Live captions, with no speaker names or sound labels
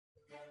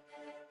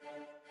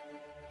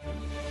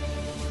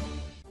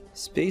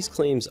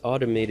SpaceClaim's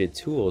automated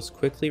tools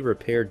quickly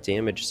repair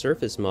damaged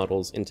surface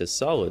models into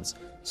solids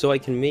so I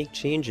can make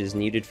changes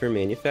needed for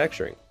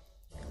manufacturing.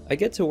 I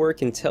get to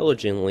work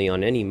intelligently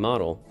on any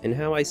model and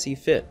how I see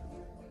fit.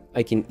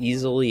 I can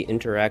easily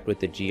interact with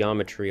the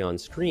geometry on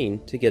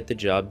screen to get the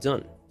job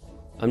done.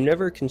 I'm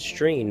never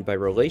constrained by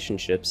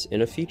relationships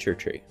in a feature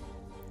tree.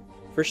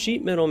 For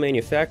sheet metal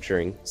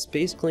manufacturing,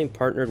 SpaceClaim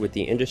partnered with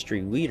the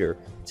industry leader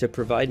to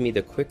provide me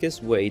the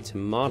quickest way to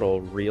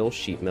model real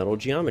sheet metal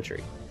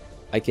geometry.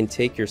 I can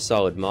take your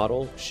solid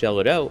model,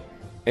 shell it out,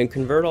 and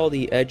convert all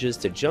the edges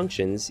to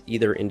junctions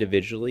either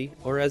individually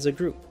or as a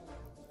group.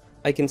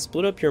 I can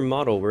split up your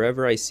model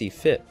wherever I see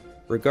fit,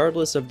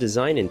 regardless of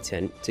design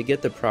intent, to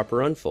get the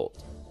proper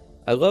unfold.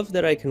 I love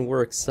that I can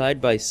work side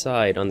by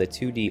side on the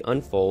 2D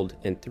unfold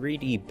and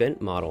 3D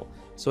bent model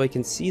so I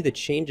can see the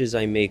changes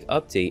I make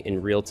update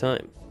in real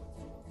time.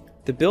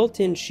 The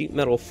built-in sheet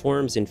metal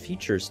forms and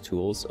features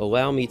tools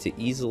allow me to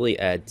easily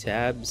add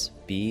tabs,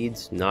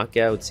 beads,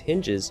 knockouts,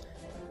 hinges,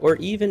 or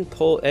even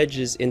pull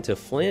edges into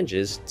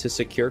flanges to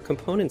secure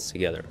components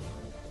together.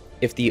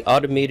 If the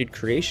automated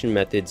creation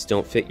methods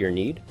don't fit your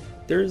need,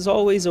 there is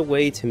always a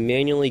way to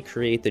manually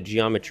create the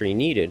geometry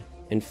needed,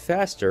 and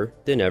faster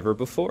than ever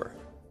before.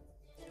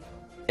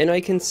 And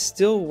I can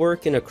still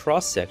work in a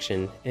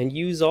cross-section and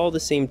use all the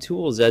same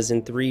tools as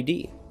in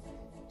 3D.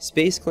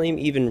 SpaceClaim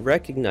even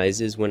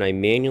recognizes when I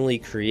manually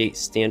create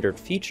standard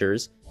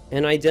features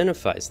and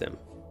identifies them.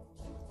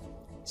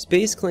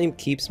 SpaceClaim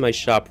keeps my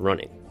shop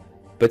running.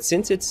 But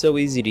since it's so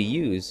easy to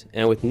use,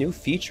 and with new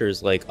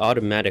features like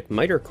automatic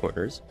miter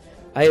corners,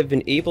 I have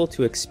been able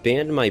to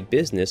expand my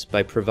business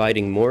by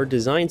providing more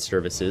design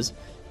services,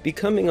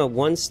 becoming a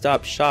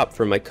one-stop shop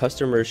for my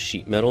customers'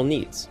 sheet metal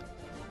needs.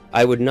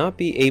 I would not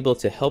be able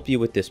to help you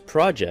with this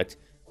project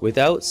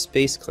without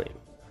SpaceClaim.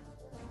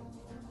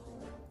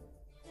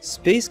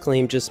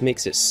 SpaceClaim just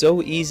makes it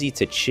so easy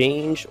to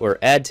change or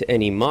add to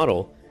any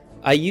model.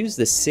 I use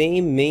the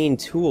same main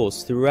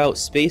tools throughout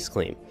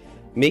SpaceClaim,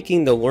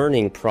 making the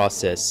learning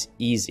process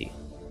easy.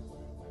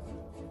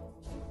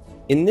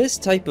 In this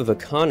type of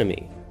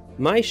economy,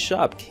 my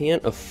shop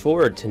can't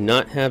afford to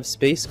not have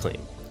SpaceClaim.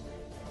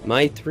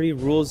 My 3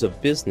 rules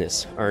of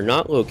business are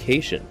not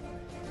location.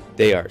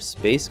 They are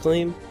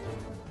SpaceClaim,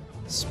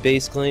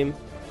 SpaceClaim,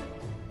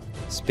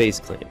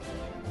 SpaceClaim.